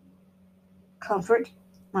 Comfort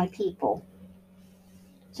my people.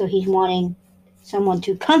 So he's wanting someone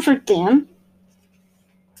to comfort them.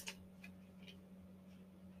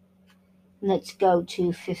 Let's go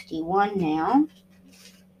to 51 now.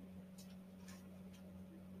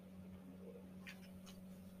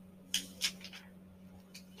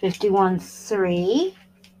 (51:3)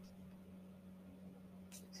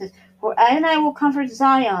 says, "For Adonai will comfort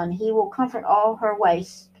Zion, he will comfort all her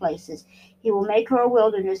waste places. He will make her a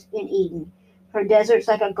wilderness in Eden, her deserts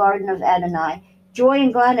like a garden of Adonai. Joy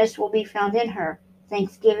and gladness will be found in her,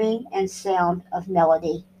 thanksgiving and sound of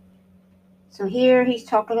melody." So here he's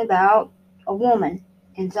talking about a woman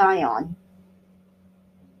in Zion.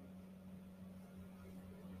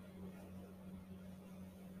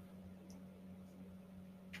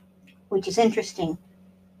 Which is interesting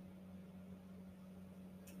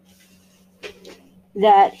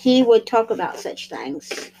that he would talk about such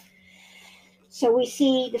things. So we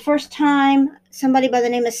see the first time somebody by the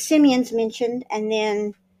name of Simeon's mentioned, and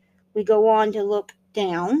then we go on to look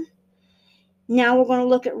down. Now we're going to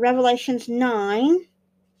look at Revelations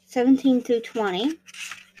 9:17-20,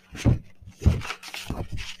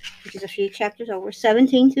 which is a few chapters over,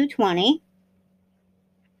 17-20.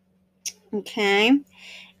 Okay.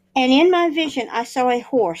 "And in my vision I saw a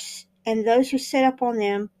horse, and those who sat up on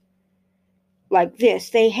them like this.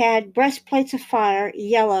 They had breastplates of fire,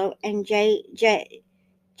 yellow, and jadeite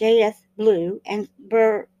blue, and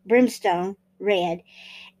brimstone red.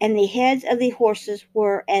 And the heads of the horses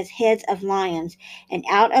were as heads of lions, and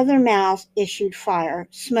out of their mouths issued fire,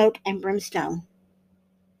 smoke, and brimstone."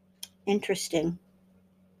 Interesting.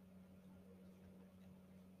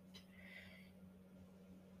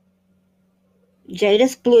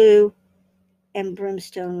 Jadeite blue and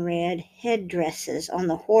brimstone red headdresses on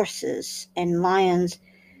the horses, and lions,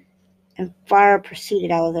 and fire proceeded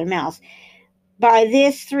out of their mouths. By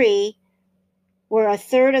this three were a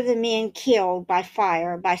third of the men killed by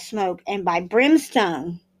fire, by smoke, and by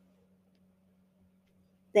brimstone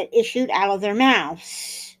that issued out of their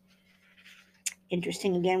mouths.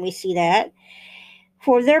 Interesting again, we see that.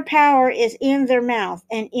 "For their power is in their mouth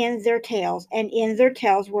and in their tails, and in their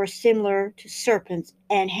tails were similar to serpents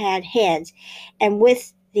and had heads, and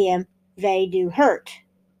with them they do hurt.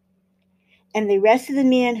 And the rest of the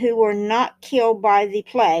men who were not killed by the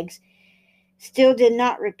plagues still did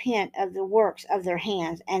not repent of the works of their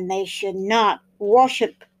hands, and they should not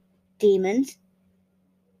worship demons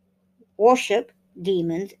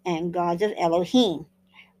and gods of Elohim,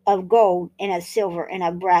 of gold and of silver and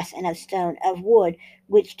of brass and of stone, of wood,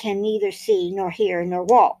 which can neither see nor hear nor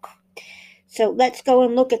walk." So let's go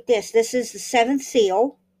and look at this. This is the seventh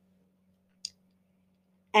seal,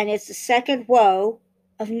 and it's the second woe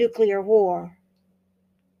of nuclear war.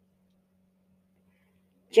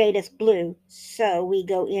 Jadeite blue. So we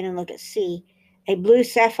go in and look at C. A blue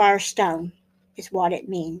sapphire stone is what it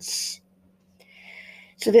means.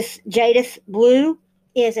 So this jadeite blue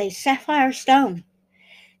is a sapphire stone.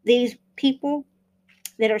 These people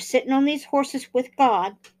that are sitting on these horses with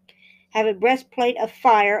God have a breastplate of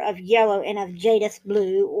fire, of yellow, and of jadeite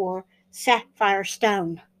blue, or sapphire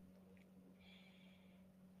stone.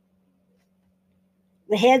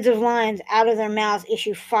 The heads of lions, out of their mouths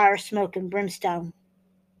issue fire, smoke, and brimstone.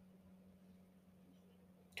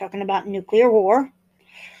 Talking about nuclear war.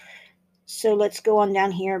 So let's go on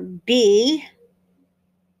down here. B,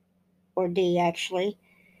 or D actually,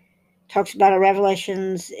 talks about a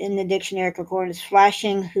Revelations in the dictionary concordance,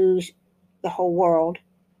 flashing who's the whole world.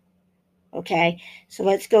 Okay, so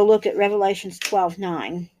let's go look at Revelations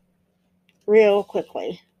 12:9 real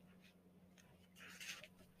quickly.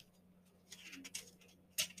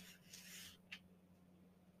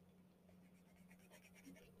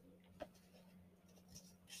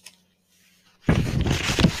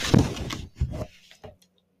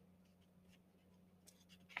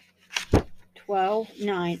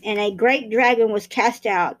 (12:9) "And a great dragon was cast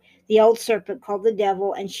out, the old serpent called the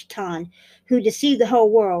devil and Satan, who deceived the whole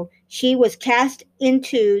world. She was cast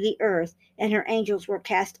into the earth, and her angels were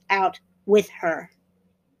cast out with her."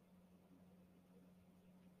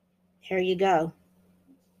 There you go.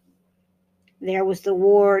 There was the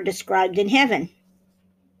war described in heaven.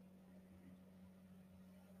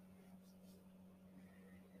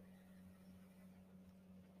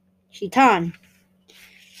 Shaitan.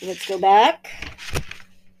 So let's go back.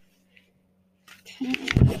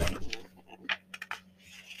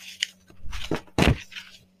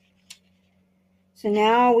 So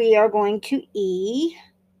now we are going to E,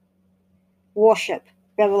 worship.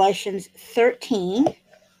 Revelations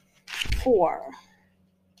 13:4.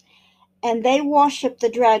 And they worshiped the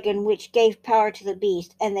dragon which gave power to the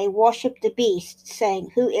beast, and they worshiped the beast,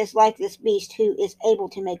 saying, Who is like this beast, who is able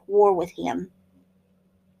to make war with him?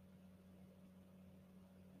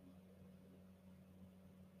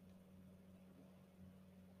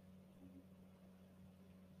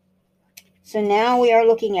 So now we are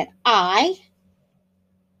looking at I,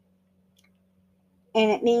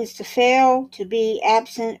 and it means to fail, to be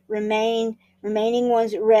absent, remaining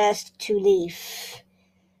one's at rest, to leave.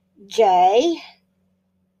 J,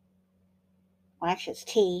 well, actually it's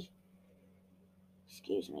T,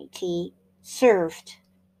 T, served.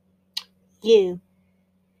 U,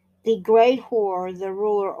 the great whore, the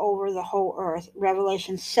ruler over the whole earth.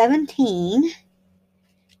 Revelation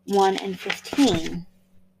 17:1 and 15.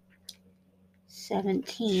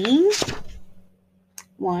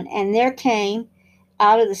 17:1. And there came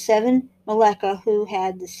out of the seven Meleka who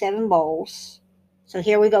had the seven bowls. So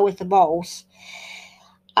here we go with the bowls.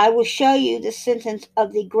 I will show you the sentence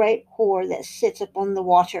of the great whore that sits upon the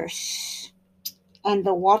waters. And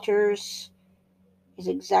the waters is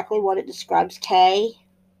exactly what it describes. K.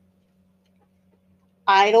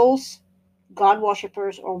 Idols, God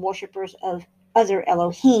worshippers, or worshippers of other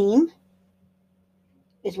Elohim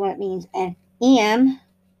is what it means. And M,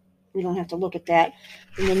 we don't have to look at that.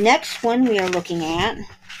 And the next one we are looking at,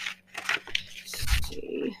 let's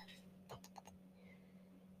see,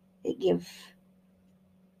 they give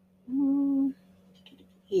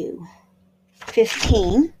you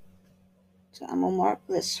 15. So I'm going to mark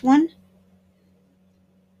this one.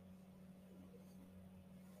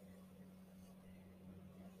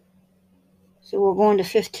 So we're going to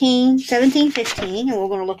 17, 15, and we're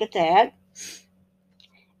going to look at that.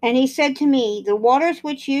 And he said to me, the waters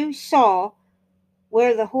which you saw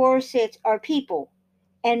where the whore sits are people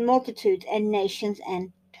and multitudes and nations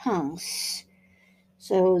and tongues.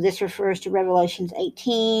 So this refers to Revelations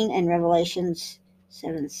 18 and Revelations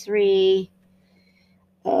 7:3,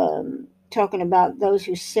 talking about those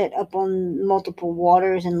who sit up on multiple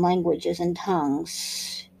waters and languages and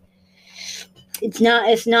tongues. It's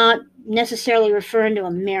not necessarily referring to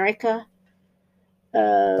America,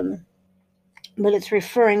 but it's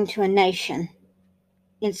referring to a nation,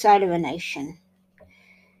 inside of a nation.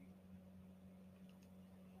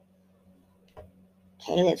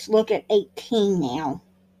 Okay, let's look at 18 now.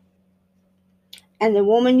 And the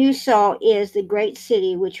woman you saw is the great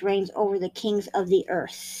city which reigns over the kings of the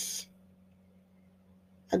earth.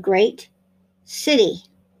 A great city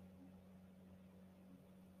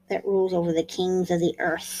that rules over the kings of the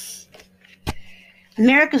earth.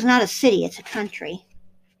 America's not a city, it's a country.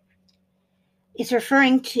 It's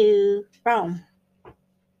referring to Rome.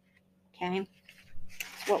 Okay,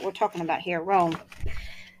 that's what we're talking about here, Rome.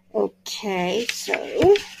 Okay, so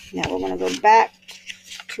now we're going to go back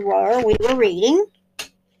to where we were reading.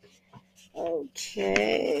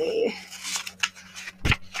 Okay,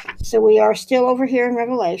 so we are still over here in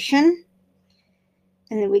Revelation,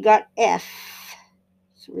 and then we got F.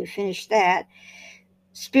 So we finished that.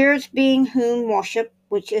 Spirits being whom worship,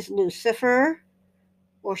 which is Lucifer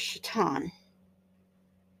or Shaitan.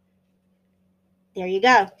 There you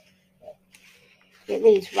go. It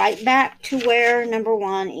leads right back to where number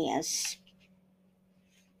 1 is.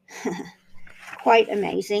 Quite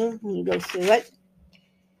amazing when you go through it,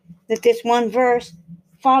 that this one verse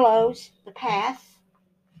follows the path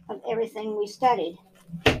of everything we studied.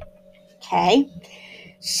 Okay,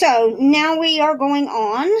 so now we are going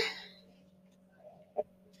on.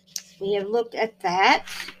 We have looked at that.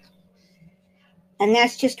 And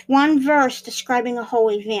that's just one verse describing a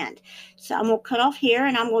whole event. So I'm going to cut off here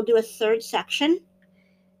and I'm going to do a third section.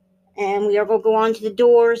 And we are going to go on to the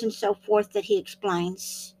doors and so forth that he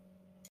explains.